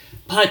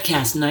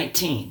Podcast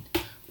 19.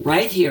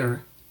 Right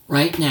here,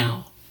 right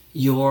now.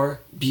 You're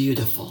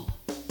beautiful.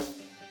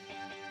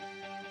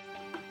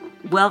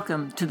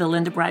 Welcome to the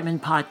Linda Brightman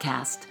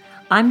Podcast.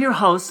 I'm your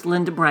host,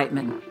 Linda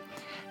Brightman.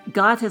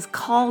 God has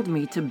called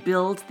me to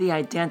build the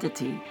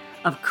identity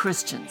of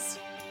Christians.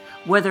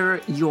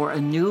 Whether you're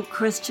a new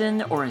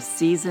Christian or a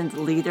seasoned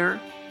leader,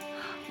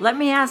 let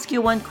me ask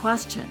you one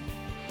question.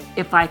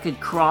 If I could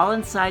crawl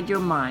inside your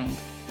mind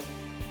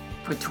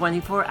for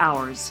 24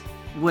 hours,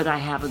 would I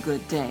have a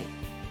good day?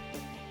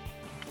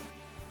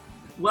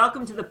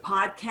 Welcome to the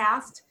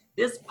podcast.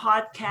 This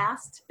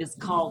podcast is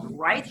called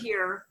Right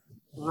Here,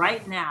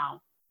 Right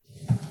Now,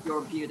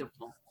 You're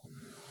Beautiful.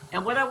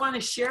 And what I want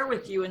to share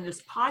with you in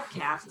this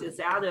podcast is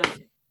out of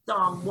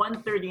Psalm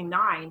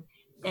 139,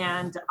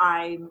 and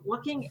I'm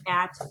looking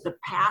at the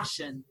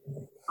Passion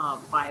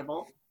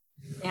Bible,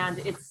 and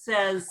it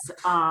says,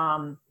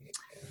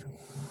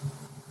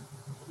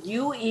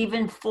 you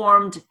even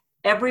formed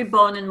every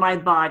bone in my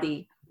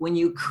body when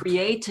you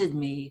created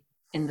me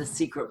in the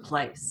secret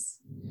place.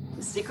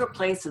 The secret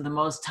place of the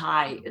Most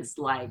High is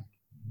like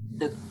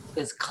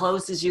as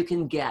close as you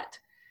can get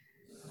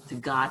to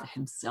God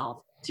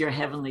Himself, to your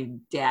Heavenly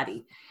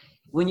Daddy.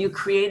 When you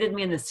created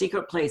me in the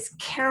secret place,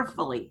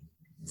 carefully,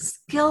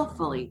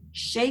 skillfully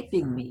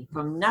shaping me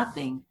from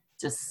nothing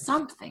to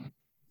something,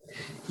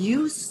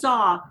 you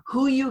saw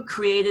who you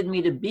created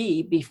me to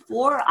be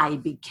before I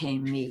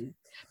became me,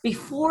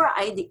 before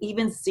I'd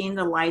even seen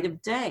the light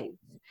of day.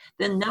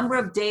 The number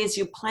of days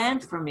you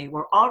planned for me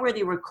were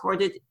already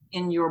recorded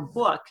in your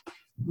book.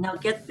 Now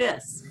get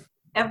this,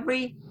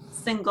 every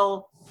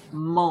single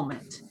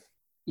moment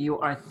you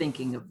are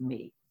thinking of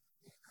me.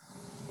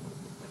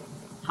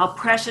 How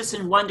precious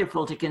and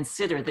wonderful to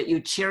consider that you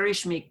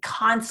cherish me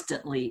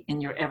constantly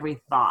in your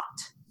every thought.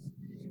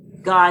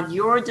 God,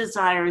 your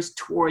desires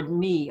toward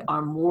me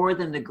are more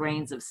than the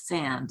grains of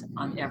sand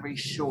on every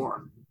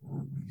shore.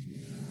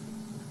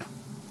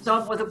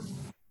 So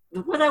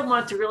what I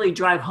want to really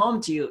drive home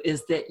to you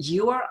is that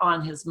you are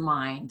on His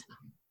mind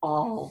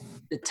all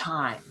the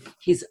time.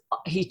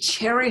 He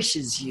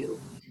cherishes you.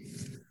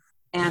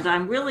 And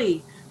I'm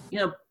really,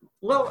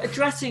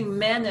 addressing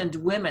men and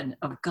women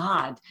of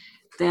God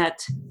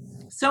that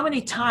so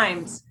many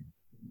times,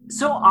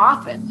 so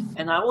often,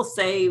 and I will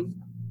say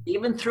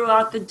even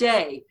throughout the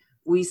day,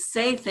 we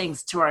say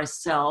things to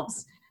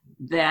ourselves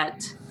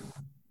that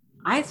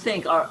I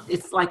think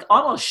it's like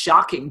almost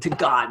shocking to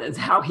God as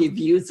how He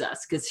views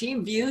us, because He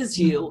views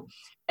you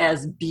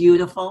as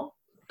beautiful,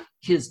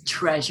 His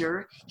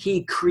treasure.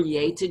 He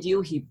created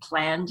you. He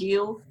planned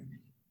you.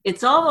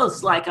 It's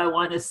almost like I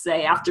want to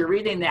say after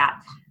reading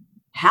that,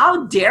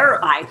 how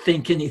dare I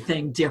think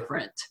anything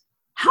different?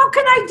 How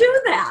can I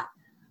do that?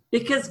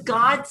 Because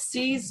God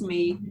sees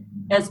me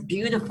as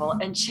beautiful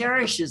and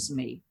cherishes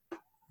me.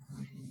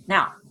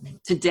 Now,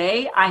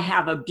 today I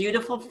have a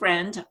beautiful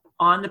friend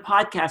on the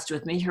podcast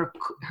with me.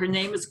 Her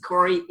name is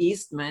Cori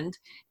Eastmond,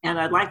 and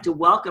I'd like to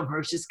welcome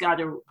her. She's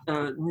got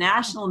a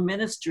national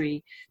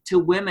ministry to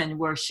women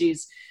where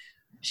she's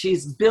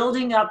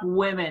building up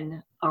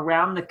women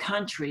around the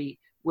country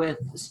with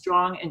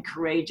strong and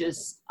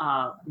courageous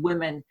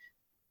women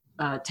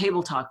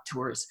table talk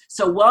tours.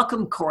 So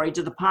welcome, Cori,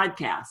 to the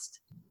podcast.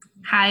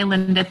 Hi,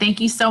 Linda.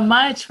 Thank you so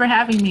much for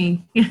having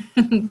me.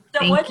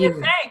 So what do you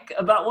think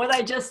about what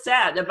I just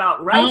said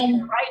about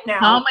right now?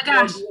 Oh my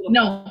gosh.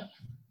 No,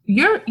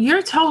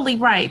 you're totally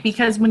right.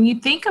 Because when you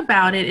think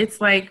about it,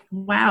 it's like,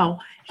 wow,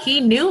 He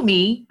knew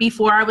me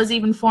before I was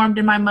even formed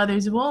in my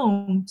mother's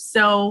womb.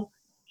 So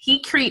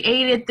He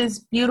created this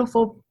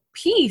beautiful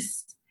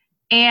piece.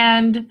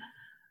 And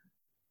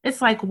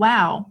it's like,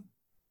 wow,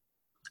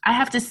 I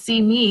have to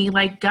see me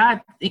like God.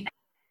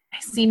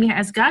 See me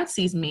as God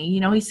sees me.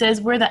 He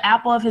says we're the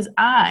apple of His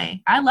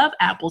eye. I love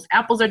apples.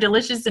 Apples are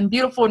delicious and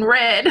beautiful and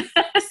red.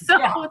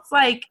 It's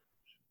like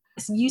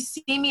you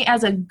see me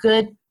as a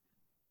good,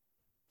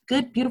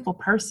 beautiful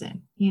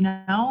person,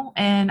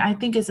 and I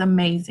think it's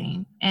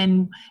amazing.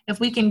 And if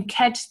we can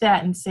catch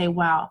that and say,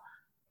 wow,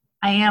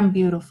 I am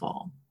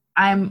beautiful.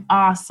 I'm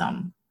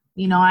awesome.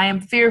 I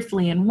am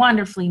fearfully and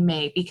wonderfully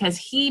made because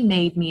He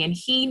made me and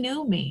He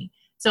knew me.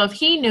 So if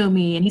He knew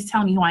me and He's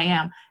telling me who I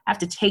am, I have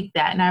to take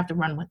that and I have to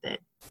run with it.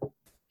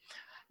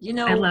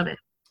 I love it.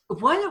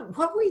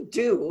 What we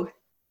do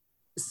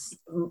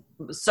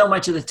so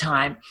much of the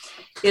time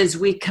is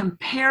we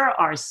compare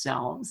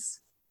ourselves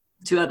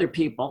to other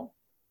people,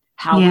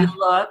 how we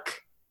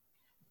look,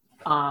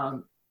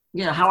 how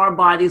our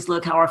bodies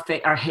look, how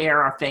our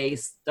hair, our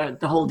face,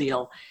 the whole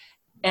deal.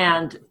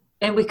 And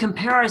we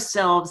compare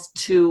ourselves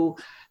to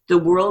the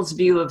world's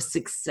view of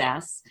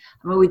success.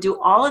 I mean, we do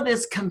all of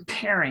this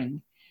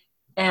comparing,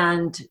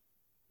 and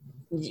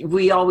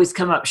we always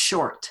come up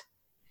short.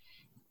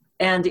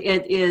 And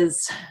it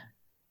is,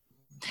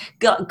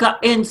 God,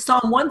 in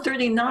Psalm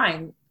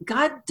 139,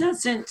 God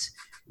doesn't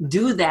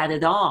do that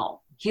at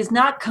all. He's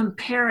not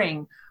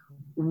comparing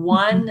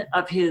one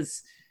of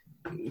His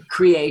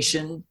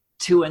creation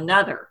to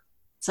another.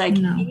 It's like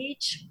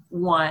each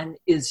one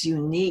is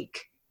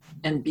unique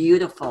and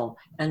beautiful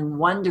and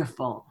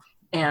wonderful.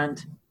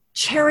 And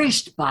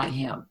cherished by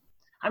him.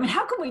 I mean,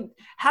 how can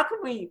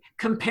we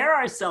compare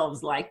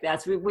ourselves like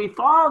that? So we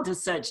fall into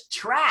such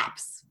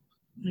traps.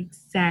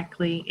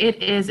 Exactly.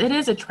 It is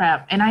a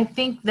trap. And I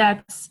think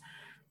that's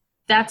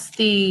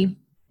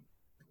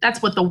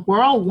what the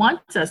world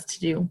wants us to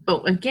do.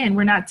 But again,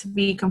 we're not to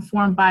be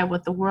conformed by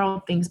what the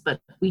world thinks, but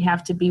we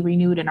have to be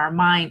renewed in our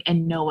mind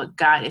and know what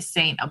God is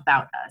saying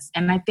about us.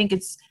 And I think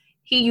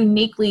he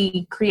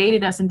uniquely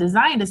created us and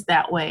designed us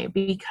that way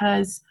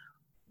because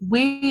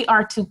we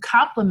are to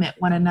complement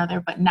one another,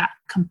 but not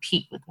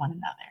compete with one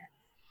another.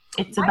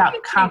 It's about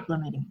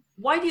complementing.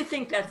 Why do you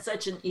think that's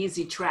such an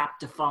easy trap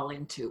to fall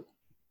into?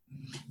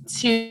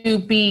 To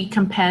be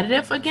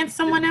competitive against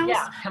someone else?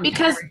 Yeah,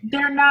 because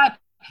they're not,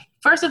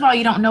 first of all,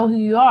 you don't know who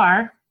you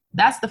are.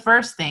 That's the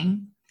first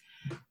thing.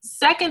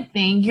 Second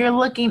thing, you're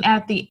looking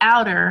at the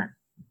outer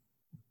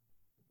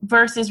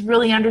versus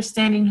really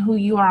understanding who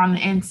you are on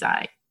the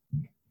inside.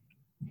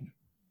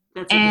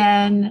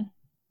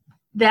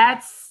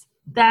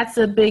 That's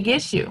a big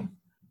issue.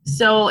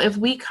 So if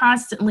we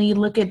constantly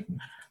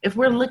if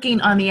we're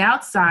looking on the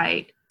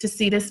outside to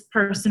see this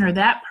person or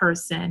that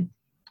person,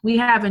 we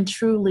haven't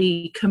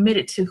truly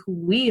committed to who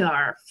we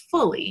are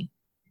fully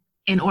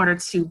in order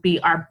to be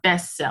our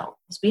best selves.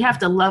 We have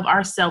to love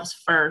ourselves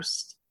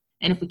first.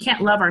 And if we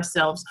can't love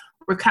ourselves,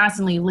 we're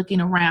constantly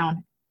looking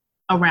around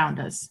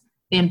us,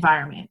 the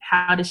environment.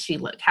 How does she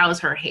look? How is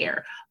her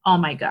hair? Oh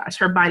my gosh,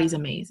 her body's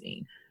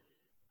amazing.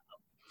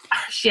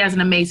 She has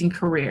an amazing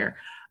career.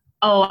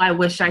 Oh, I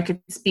wish I could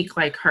speak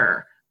like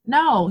her.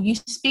 No, you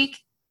speak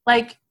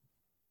like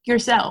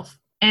yourself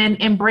and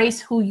embrace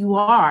who you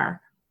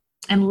are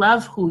and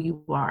love who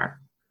you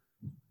are.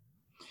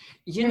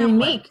 You're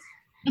unique.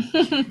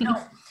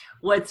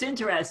 What's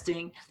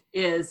interesting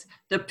is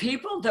the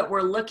people that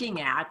we're looking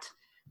at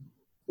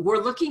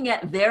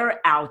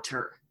their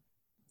outer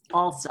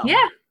also.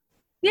 Yeah,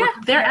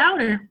 their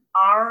outer.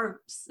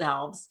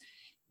 Ourselves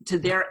to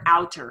their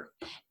outer.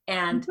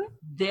 And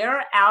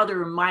their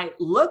outer might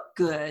look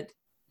good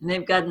and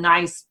they've got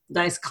nice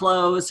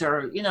clothes,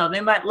 or,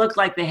 they might look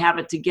like they have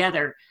it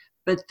together,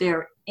 but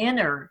their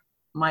inner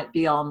might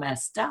be all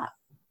messed up.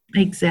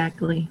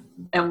 Exactly.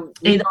 And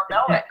you don't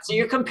know it. So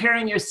you're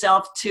comparing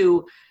yourself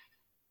to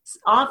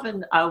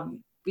often,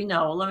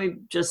 let me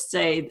just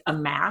say a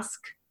mask,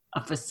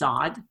 a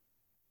facade,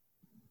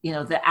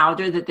 the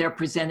outer that they're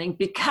presenting,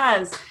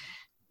 because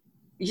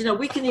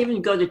we can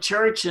even go to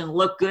church and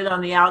look good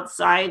on the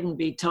outside and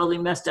be totally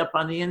messed up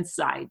on the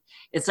inside.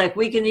 It's like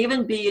we can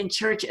even be in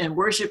church and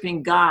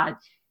worshiping God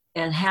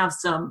and have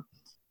some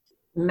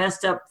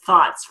messed up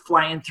thoughts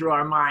flying through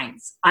our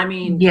minds. I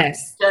mean,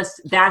 yes,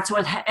 just that's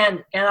what,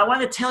 and I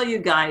want to tell you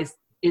guys,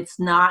 it's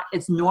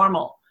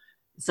normal.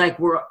 It's like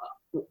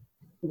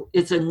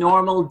it's a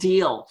normal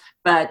deal.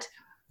 But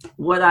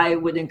what I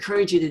would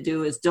encourage you to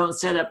do is don't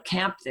set up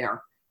camp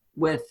there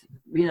with,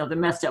 the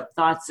messed up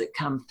thoughts that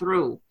come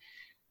through.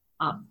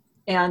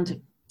 And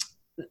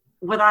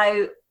what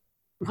I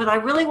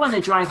really want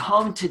to drive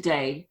home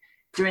today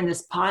during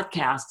this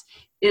podcast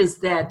is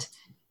that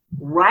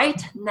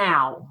right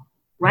now,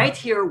 right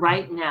here,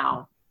 right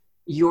now,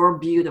 you're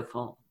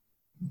beautiful.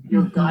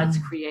 You're God's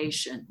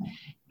creation.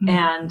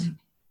 And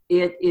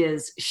it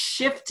is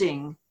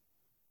shifting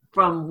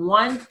from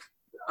one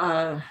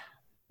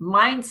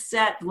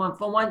mindset,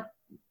 from one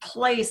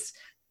place,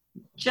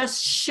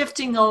 just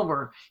shifting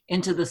over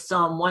into the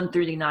Psalm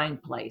 139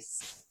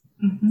 place.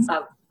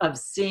 Of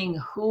seeing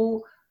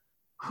who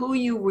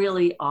you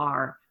really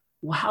are,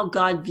 how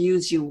God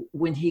views you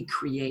when he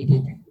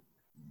created.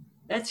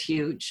 That's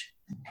huge.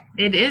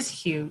 It is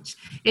huge.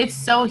 It's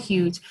so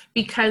huge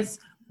because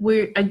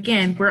we're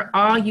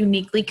all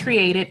uniquely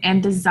created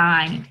and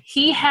designed.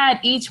 He had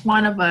each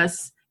one of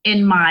us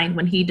in mind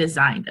when he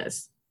designed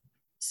us.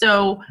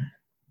 So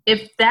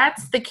if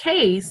that's the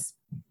case,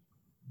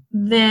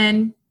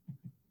 then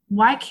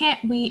why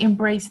can't we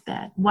embrace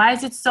that? Why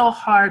is it so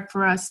hard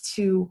for us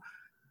to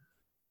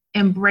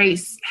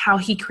embrace how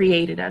he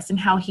created us and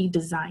how he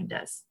designed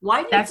us?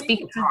 Why do you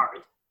think it's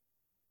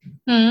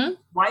hard?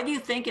 Why do you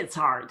think it's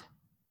hard?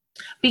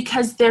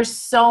 Because there's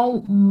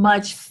so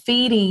much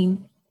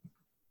feeding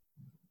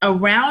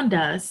around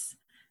us.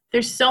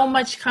 There's so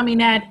much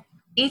coming at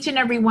each and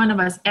every one of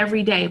us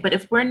every day. But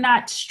if we're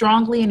not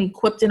strongly and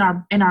equipped in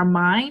our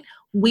mind,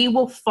 we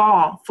will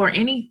fall for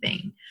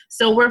anything.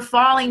 So we're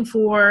falling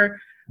for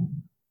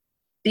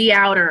the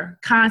outer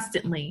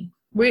constantly.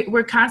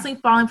 We're constantly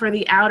falling for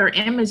the outer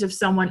image of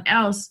someone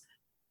else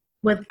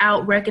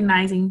without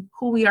recognizing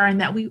who we are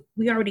and that we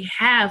already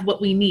have what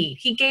we need.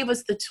 He gave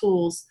us the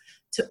tools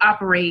to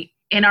operate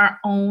in our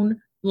own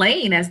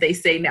lane, as they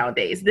say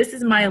nowadays. This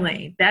is my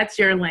lane. That's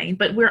your lane.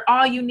 But we're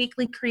all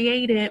uniquely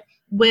created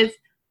with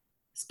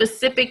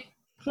specific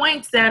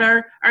points that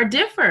are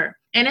different.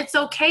 And it's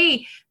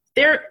okay.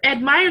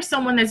 Admire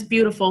someone that's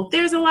beautiful.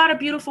 There's a lot of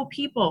beautiful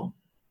people,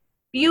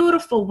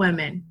 beautiful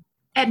women.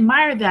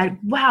 Admire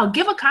that. Wow,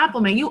 give a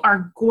compliment. You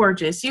are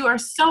gorgeous. You are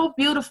so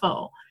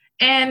beautiful.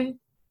 And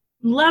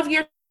love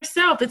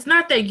yourself. It's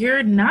not that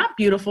you're not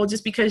beautiful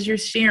just because you're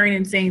sharing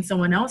and saying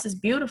someone else is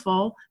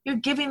beautiful. You're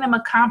giving them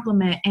a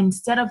compliment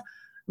instead of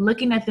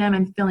looking at them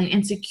and feeling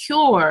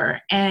insecure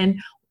and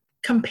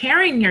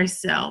comparing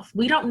yourself.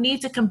 We don't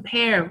need to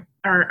compare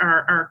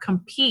or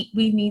compete.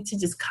 We need to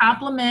just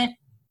compliment,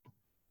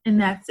 and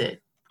that's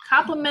it.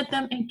 Compliment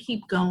them and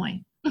keep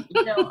going.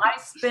 I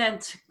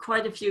spent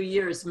quite a few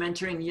years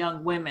mentoring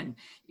young women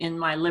in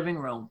my living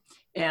room.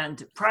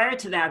 And prior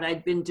to that,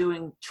 I'd been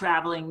doing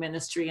traveling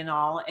ministry and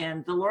all.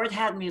 And the Lord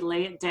had me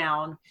lay it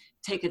down,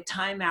 take a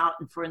time out.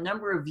 And for a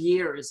number of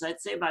years, I'd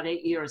say about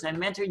 8 years, I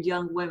mentored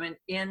young women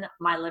in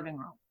my living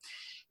room.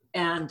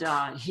 And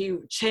he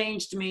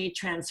changed me,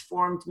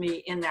 transformed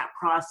me in that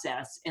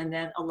process, and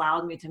then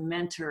allowed me to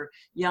mentor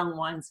young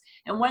ones.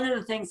 And one of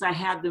the things I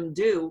had them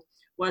do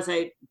was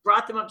I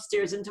brought them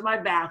upstairs into my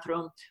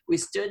bathroom. We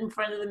stood in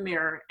front of the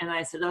mirror, and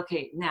I said,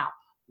 okay, now,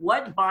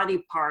 what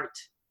body part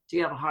do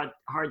you have a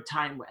hard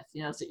time with?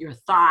 Is it your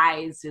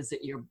thighs? Is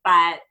it your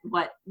butt?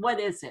 What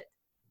is it?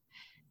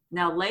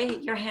 Now lay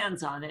your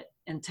hands on it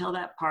and tell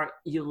that part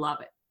you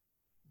love it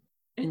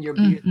and you're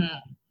beautiful.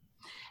 Mm-hmm.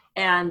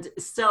 And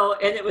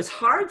it was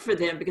hard for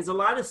them because a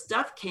lot of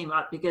stuff came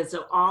up because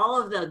of all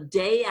of the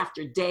day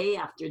after day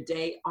after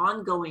day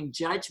ongoing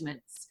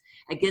judgments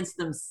against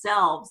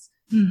themselves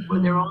for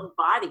their own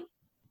body.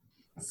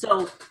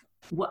 So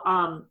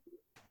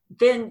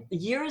then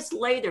years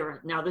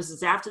later, now this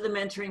is after the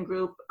mentoring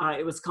group,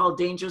 it was called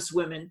Dangerous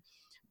Women.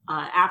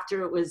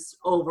 After it was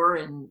over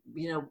and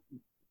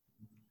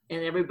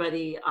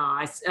everybody,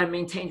 I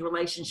maintained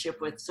relationship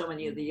with so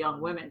many of the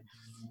young women.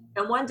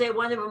 And one day,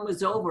 one of them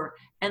was over,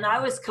 and I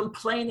was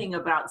complaining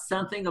about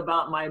something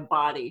about my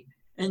body.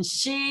 And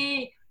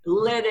she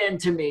lit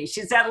into me.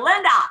 She said,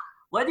 Linda,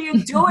 what are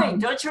you doing?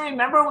 Don't you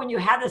remember when you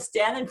had to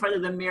stand in front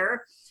of the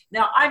mirror?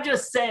 Now, I'm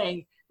just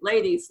saying,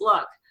 ladies,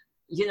 look,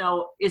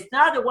 it's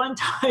not a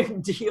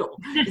one-time deal.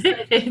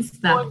 It's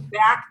going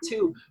back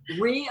to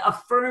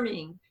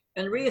reaffirming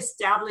and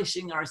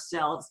reestablishing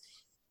ourselves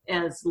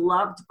as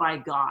loved by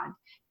God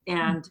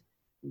and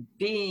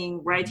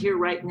being right here,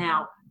 right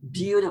now,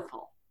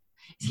 beautiful.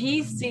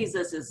 He sees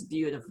us as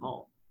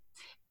beautiful,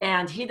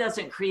 and he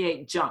doesn't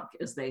create junk,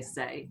 as they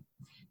say.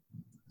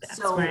 That's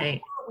so right.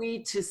 Who are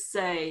we to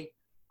say,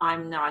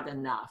 I'm not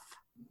enough,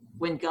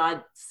 when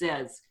God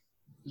says,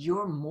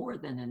 you're more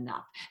than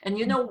enough? And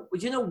you know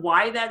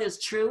why that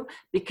is true?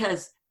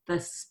 Because the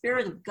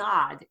Spirit of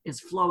God is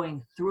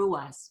flowing through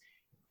us,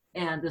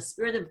 and the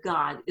Spirit of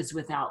God is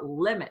without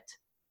limit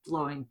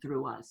flowing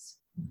through us.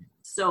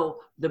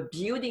 So the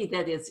beauty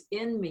that is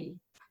in me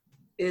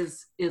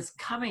is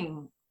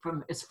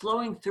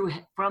flowing through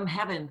from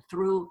heaven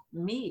through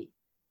me.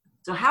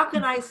 So how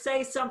can I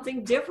say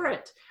something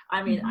different?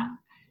 I mean,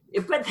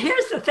 but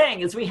here's the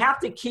thing: is we have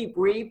to keep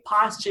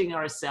reposturing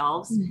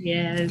ourselves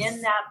in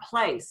that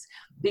place,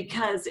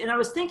 because, and I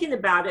was thinking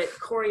about it,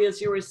 Cori,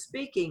 as you were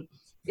speaking,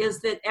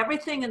 is that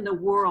everything in the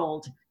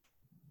world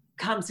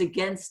comes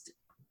against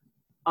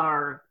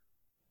our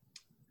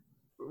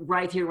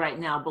right here, right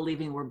now,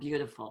 believing we're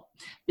beautiful,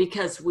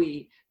 because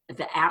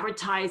the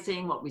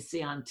advertising, what we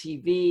see on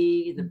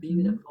TV, the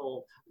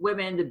beautiful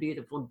women, the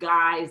beautiful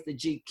guys, the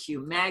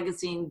GQ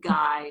magazine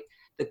guy,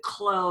 the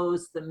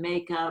clothes, the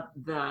makeup,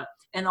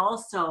 and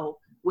also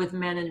with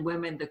men and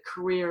women, the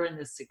career and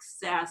the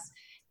success.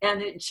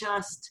 And it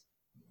just,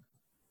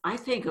 I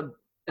think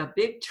a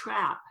big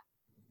trap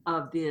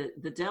of the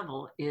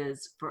devil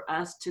is for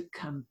us to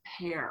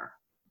compare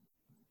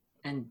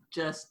and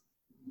just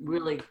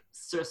really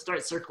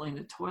start circling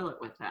the toilet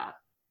with that.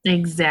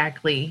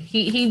 Exactly.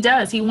 He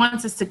does. He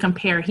wants us to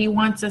compare. He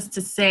wants us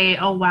to say,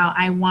 oh, wow,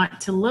 I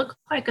want to look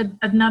like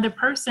another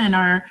person,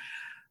 or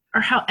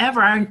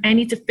however, I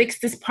need to fix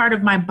this part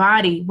of my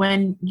body,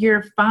 when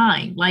you're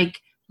fine. Like,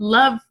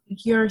 love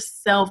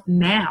yourself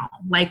now.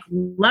 Like,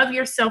 love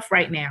yourself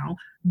right now.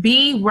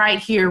 Be right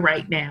here,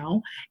 right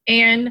now.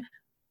 And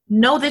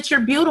know that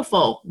you're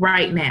beautiful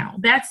right now.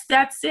 That's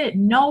it.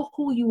 Know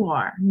who you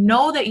are.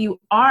 Know that you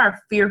are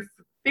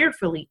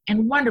fearfully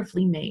and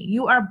wonderfully made.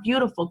 You are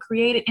beautiful,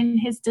 created in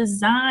his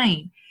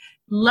design.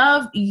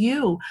 Love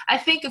you. I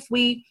think if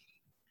we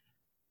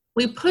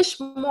push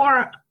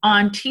more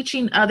on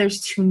teaching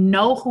others to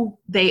know who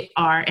they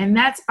are, and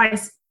that's by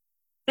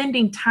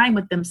spending time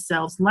with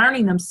themselves,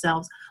 learning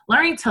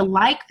to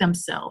like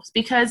themselves.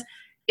 Because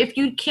if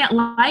you can't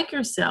like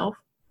yourself,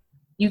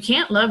 you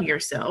can't love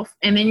yourself.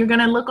 And then you're going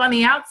to look on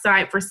the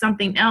outside for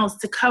something else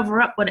to cover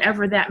up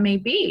whatever that may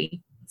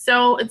be.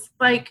 So it's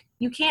like,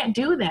 you can't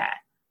do that.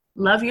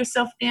 Love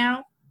yourself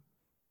now.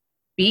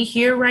 Be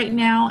here right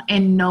now,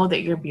 and know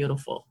that you're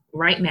beautiful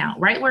right now,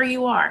 right where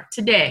you are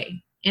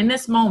today, in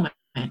this moment.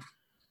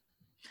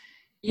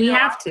 We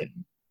have to.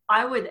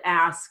 I would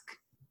ask,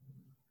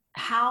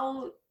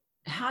 how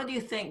do you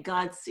think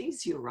God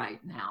sees you right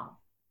now?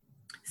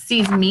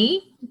 Sees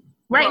me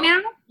right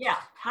now? Yeah.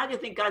 How do you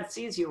think God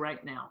sees you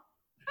right now?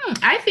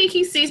 I think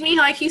he sees me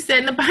like he said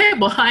in the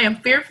Bible. I am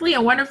fearfully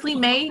and wonderfully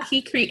made.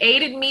 He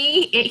created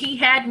me. He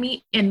had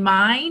me in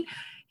mind.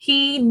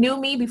 He knew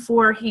me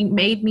before he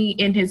made me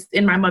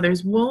in my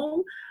mother's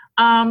womb.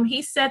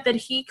 he said that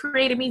he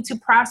created me to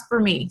prosper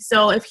me.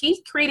 So if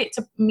he created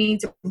me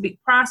to be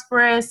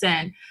prosperous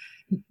and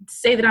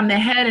say that I'm the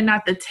head and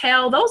not the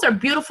tail, those are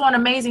beautiful and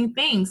amazing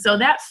things. So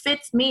that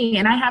fits me,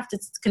 and I have to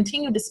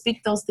continue to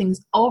speak those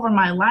things over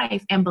my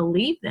life and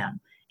believe them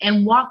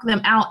and walk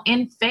them out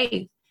in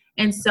faith.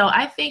 And so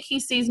I think he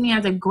sees me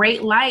as a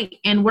great light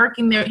and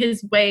working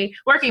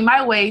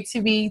my way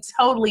to be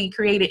totally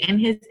created in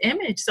his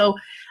image. So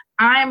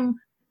I'm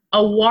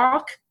a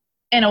walk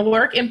and a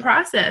work in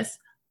process.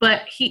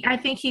 But I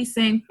think he's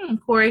saying,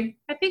 Cori,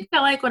 I think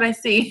I like what I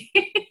see.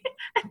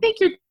 I think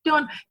you're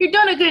doing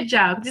a good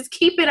job. Just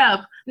keep it up.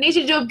 I need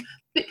you to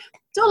do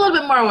a little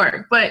bit more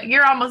work, but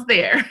you're almost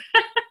there.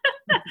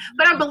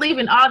 But I believe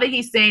in all that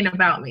he's saying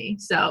about me.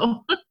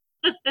 So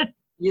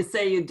you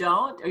say you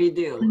don't, or you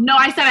do? No,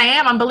 I said I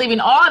am. I'm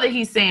believing all that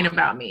he's saying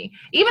about me.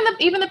 Even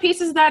the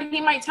pieces that he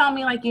might tell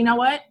me, like, you know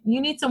what,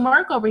 you need some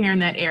work over here in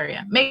that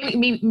area.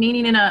 Maybe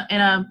meaning in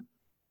a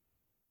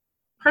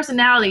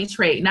personality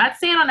trait, not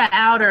saying on the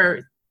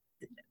outer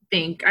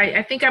thing.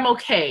 I think I'm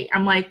okay.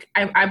 I'm like,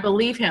 I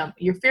believe him.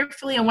 You're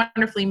fearfully and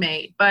wonderfully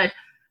made. But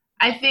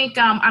I think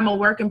I'm a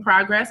work in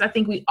progress. I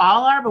think we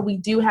all are, but we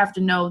do have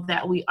to know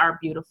that we are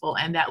beautiful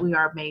and that we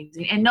are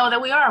amazing, and know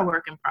that we are a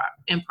work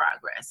in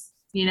progress.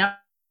 You know?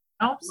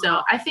 Wow.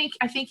 So I think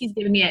he's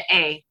giving me an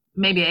A,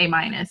 maybe an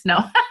A-. No.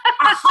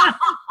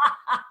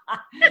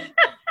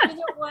 You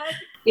know what?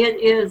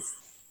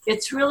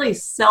 It's really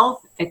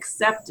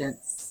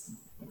self-acceptance.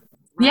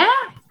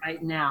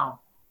 Right now.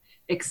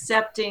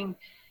 Accepting,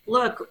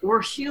 look,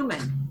 we're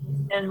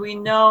human and we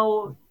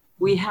know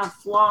we have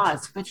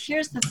flaws, but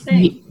here's the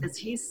thing, as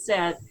he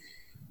said,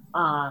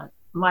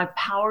 my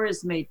power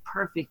is made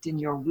perfect in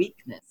your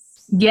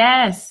weakness.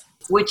 Yes.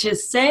 Which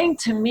is saying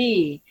to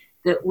me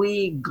that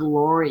we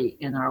glory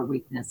in our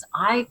weakness.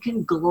 I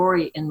can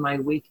glory in my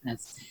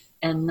weakness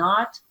and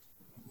not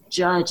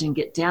judge and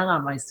get down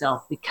on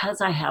myself because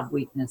I have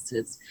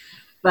weaknesses.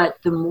 But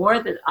the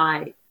more that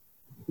I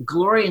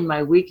glory in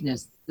my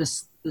weakness,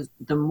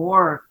 the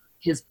more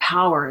his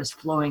power is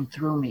flowing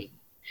through me.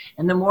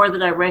 And the more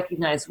that I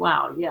recognize,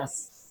 wow,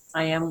 yes,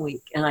 I am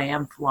weak and I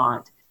am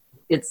flawed.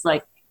 It's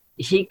like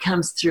he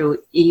comes through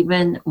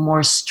even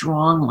more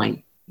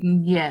strongly.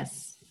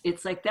 Yes.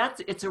 It's like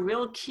it's a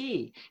real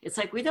key. It's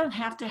like we don't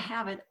have to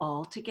have it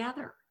all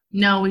together.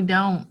 No, we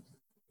don't.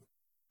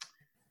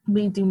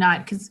 We do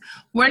not, because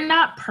we're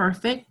not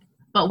perfect,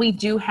 but we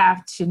do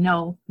have to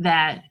know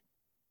that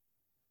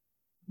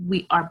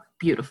we are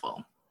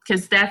beautiful.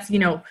 Because that's,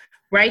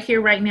 right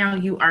here, right now,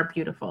 you are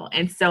beautiful.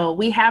 And so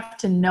we have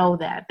to know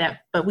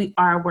but we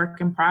are a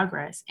work in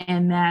progress,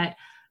 and that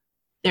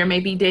there may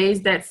be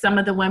days that some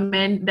of the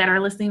women that are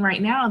listening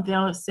right now,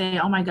 they'll say,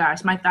 oh my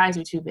gosh, my thighs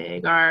are too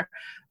big, or,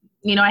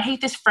 I hate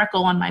this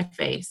freckle on my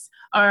face,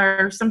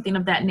 or something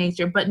of that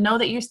nature. But know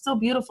that you're still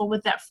beautiful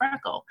with that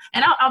freckle.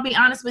 And I'll be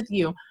honest with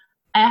you.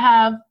 I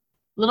have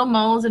little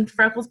moles and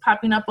freckles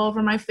popping up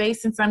over my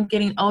face since I'm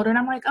getting older. And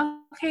I'm like, oh,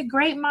 okay,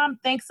 great, Mom.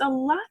 Thanks a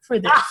lot for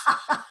this.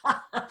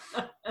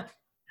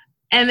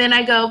 And then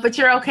I go, but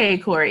you're okay,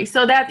 Cori.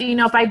 So that,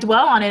 if I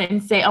dwell on it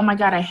and say, oh my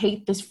God, I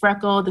hate this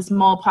freckle, this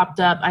mole popped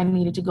up, I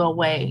needed to go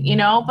away,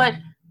 but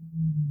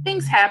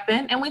things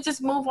happen and we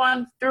just move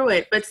on through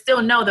it, but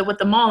still know that with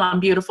the mole, I'm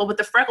beautiful. With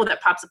the freckle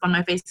that pops up on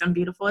my face, I'm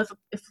beautiful. If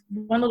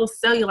one little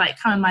cellulite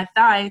come in my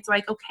thigh, it's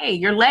like, okay,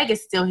 your leg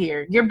is still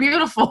here. You're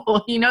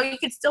beautiful. You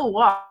can still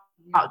walk.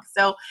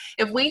 So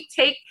if we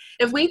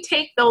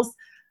take those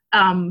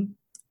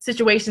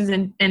situations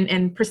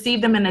and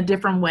perceive them in a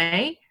different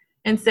way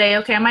and say,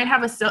 okay, I might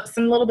have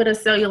some little bit of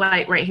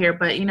cellulite right here,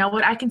 but you know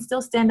what? I can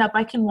still stand up.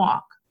 I can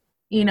walk,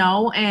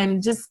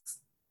 and just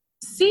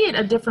see it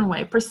a different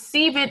way,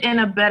 perceive it in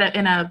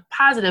a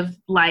positive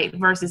light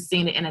versus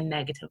seeing it in a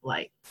negative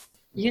light.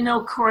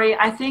 Cori,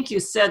 I think you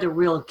said a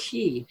real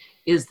key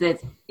is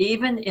that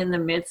even in the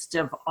midst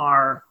of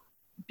our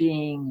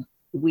being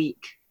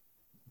weak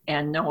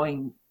and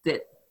knowing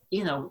that,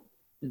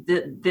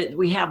 that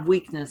we have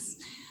weakness,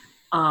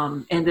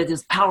 and that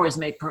his power is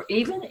made perfect,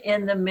 even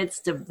in the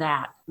midst of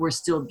that, we're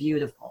still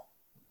beautiful.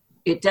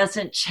 It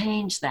doesn't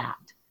change that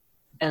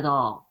at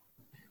all.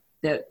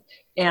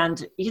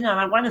 And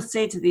I want to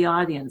say to the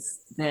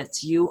audience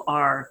that you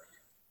are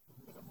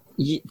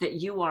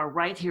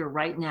right here,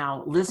 right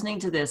now, listening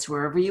to this,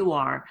 wherever you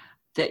are,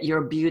 that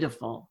you're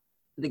beautiful.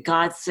 That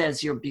God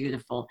says you're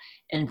beautiful.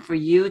 And for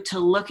you to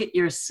look at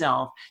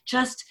yourself,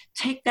 just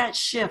take that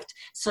shift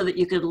so that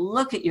you could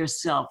look at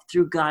yourself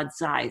through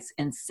God's eyes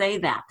and say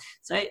that.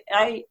 So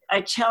I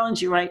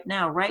challenge you right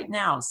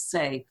now,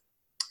 say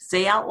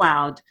out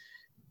loud,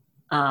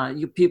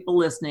 you people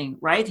listening,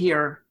 right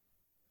here,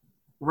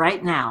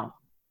 right now,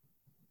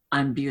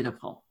 I'm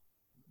beautiful.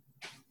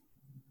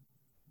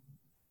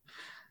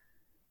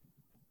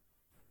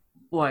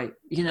 Boy,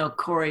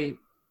 Cori,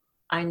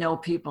 I know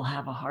people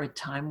have a hard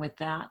time with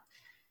that,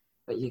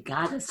 but you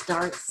got to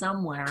start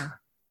somewhere.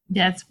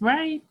 That's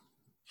right.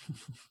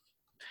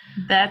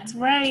 That's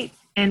right.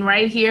 And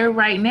right here,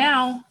 right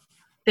now,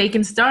 they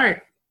can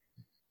start.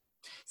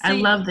 See, I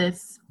love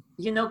this.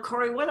 You know,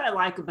 Cori, what I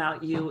like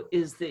about you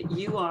is that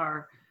you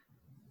are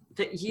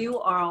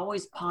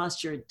always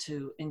postured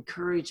to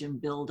encourage and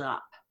build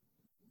up.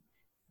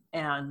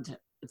 And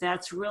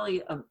that's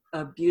really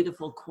a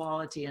beautiful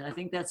quality. And I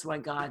think that's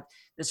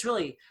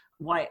really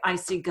why I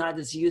see God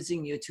is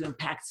using you to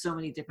impact so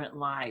many different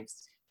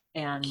lives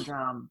and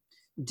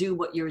do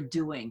what you're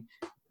doing.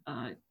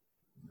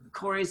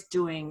 Cori's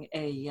doing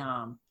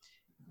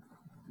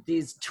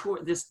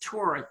this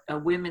tour, a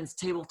women's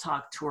table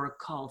talk tour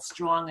called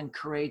Strong and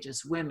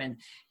Courageous Women.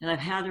 And I've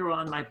had her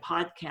on my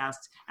podcast.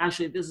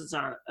 Actually, this is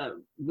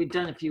we've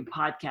done a few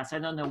podcasts. I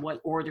don't know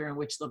what order in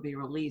which they'll be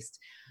released,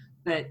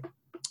 but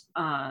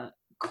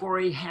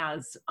Cori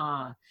has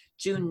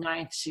June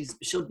 9th,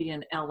 she'll be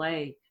in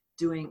LA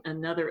doing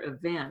another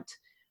event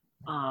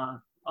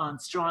on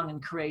Strong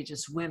and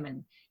Courageous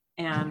Women.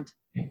 And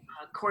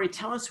Cori,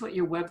 tell us what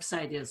your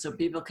website is so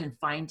people can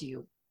find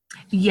you.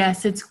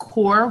 Yes, it's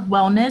Core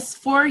Wellness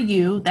for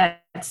You.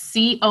 That's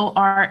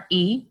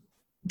CoreWellness,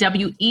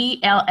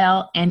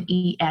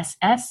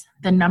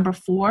 the number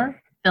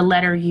 4, the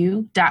letter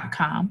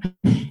U.com.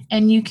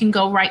 And you can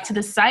go right to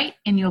the site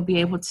and you'll be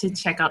able to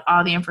check out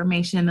all the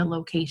information and the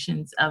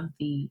locations of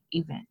the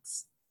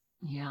events.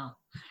 Yeah.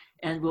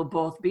 And we'll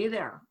both be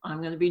there. I'm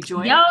going to be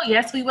joining.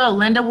 Yes, we will.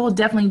 Linda will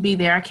definitely be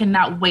there. I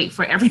cannot wait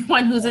for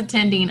everyone who's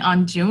attending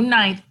on June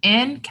 9th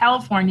in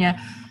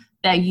California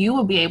that you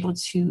will be able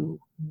to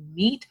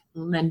meet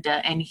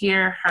Linda and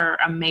hear her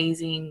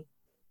amazing,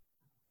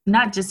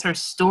 not just her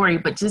story,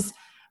 but just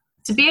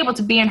to be able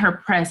to be in her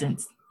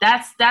presence.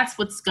 That's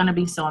what's going to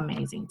be so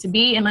amazing, to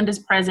be in Linda's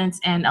presence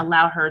and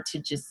allow her to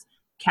just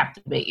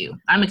captivate you.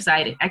 I'm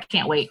excited. I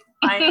can't wait.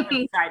 I'm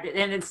excited.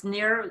 And it's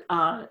near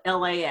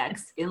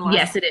LAX in Los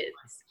Yes, it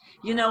is.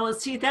 You know,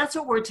 see, that's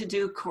what we're to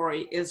do,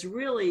 Cori, is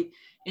really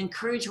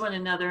encourage one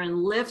another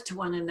and lift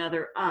one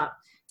another up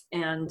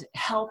and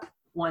help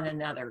one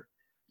another.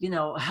 You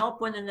know,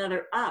 help one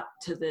another up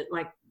to the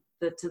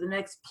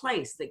next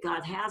place that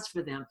God has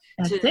for them.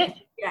 That's it.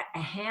 Yeah, a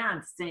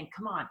hand saying,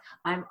 "Come on,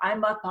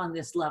 I'm up on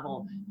this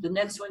level. The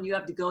next one you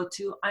have to go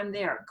to, I'm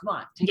there. Come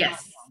on, take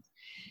yes."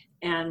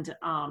 And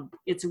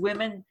it's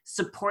women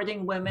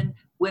supporting women,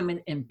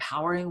 women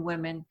empowering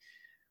women,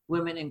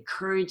 women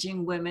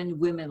encouraging women,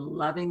 women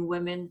loving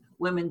women,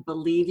 women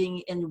believing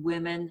in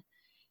women.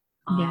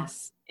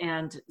 Yes.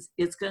 And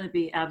it's going to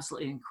be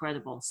absolutely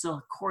incredible. So,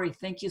 Cori,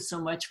 thank you so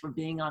much for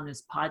being on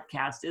this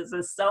podcast. This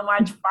is so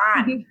much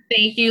fun.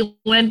 Thank you,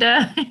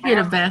 Linda.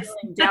 You're the best.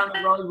 Down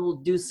the road, we'll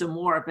do some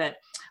more. But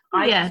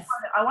I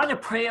want to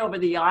pray over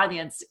the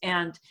audience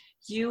and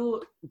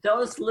you,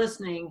 those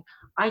listening.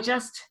 I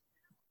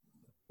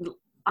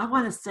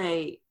want to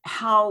say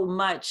how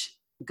much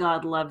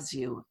God loves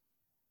you,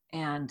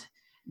 and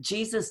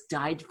Jesus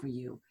died for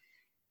you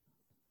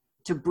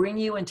to bring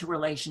you into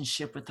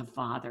relationship with the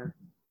Father.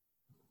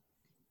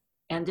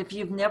 And if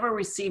you've never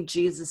received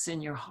Jesus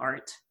in your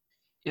heart,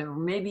 or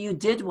maybe you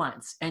did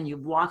once and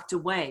you've walked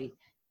away,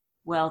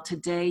 well,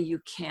 today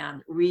you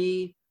can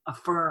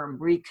reaffirm,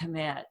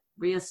 recommit,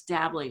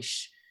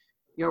 reestablish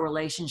your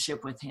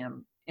relationship with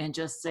him and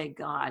just say,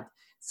 God,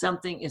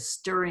 something is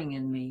stirring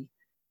in me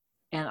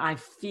and I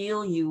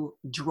feel you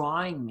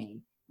drawing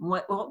me.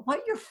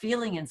 What you're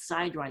feeling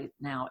inside right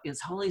now is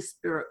Holy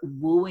Spirit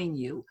wooing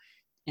you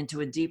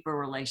into a deeper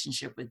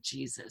relationship with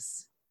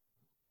Jesus,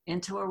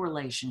 into a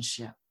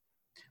relationship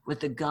with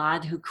the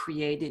God who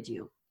created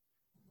you,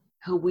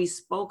 who we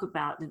spoke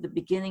about at the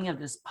beginning of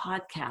this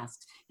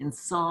podcast in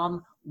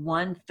Psalm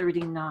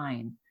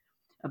 139,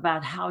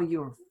 about how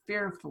you're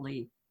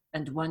fearfully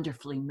and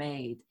wonderfully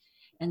made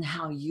and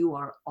how you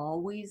are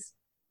always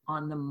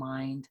on the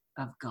mind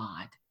of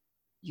God.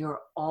 You're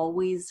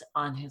always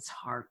on his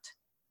heart.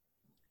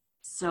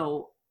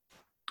 So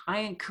I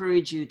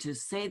encourage you to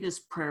say this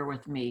prayer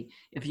with me.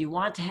 If you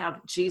want to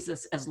have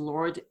Jesus as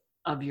Lord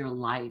of your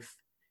life,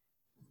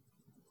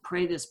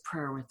 pray this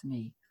prayer with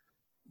me.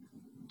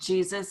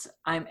 Jesus,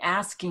 I'm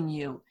asking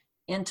you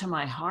into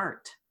my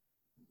heart.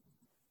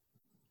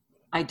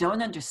 I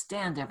don't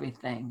understand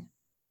everything,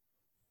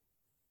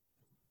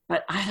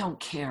 but I don't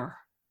care.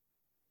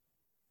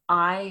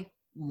 I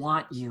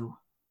want you.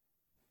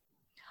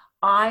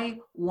 I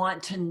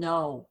want to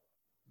know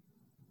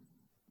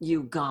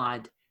you,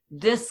 God,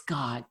 this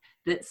God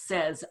that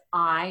says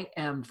I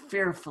am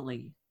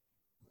fearfully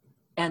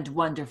and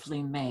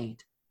wonderfully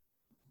made.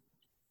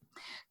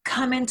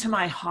 Come into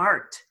my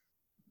heart.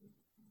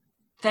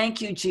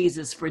 Thank you,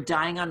 Jesus, for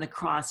dying on the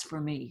cross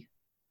for me.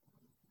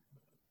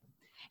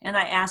 And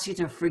I ask you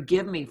to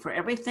forgive me for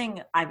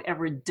everything I've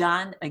ever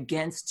done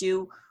against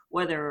you,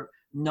 whether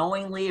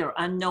knowingly or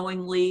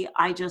unknowingly.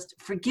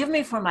 Forgive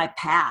me for my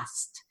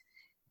past.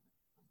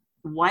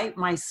 Wipe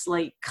my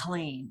slate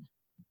clean.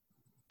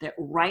 That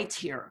right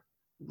here,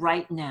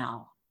 right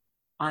now,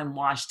 I'm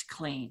washed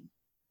clean.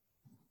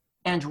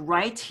 And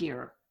right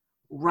here,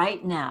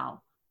 right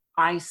now,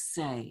 I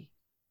say,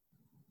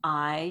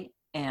 I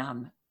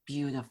am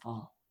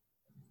beautiful.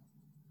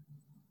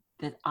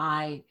 That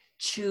I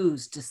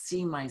choose to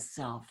see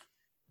myself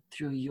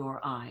through your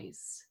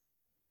eyes.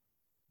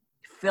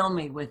 Fill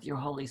me with your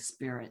Holy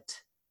Spirit.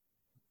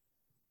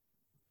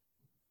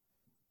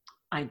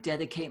 I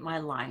dedicate my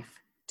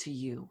life to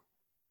you.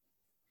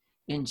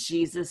 In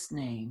Jesus'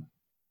 name,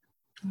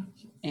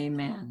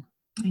 amen.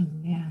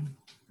 Amen.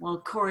 Well,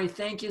 Cori,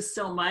 thank you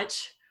so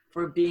much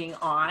for being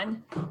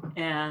on.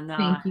 And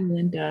Thank you,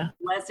 Linda.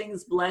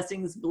 blessings,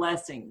 blessings,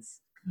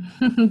 blessings.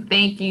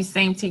 Thank you.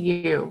 Same to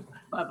you.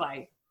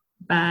 Bye-bye.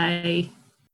 Bye.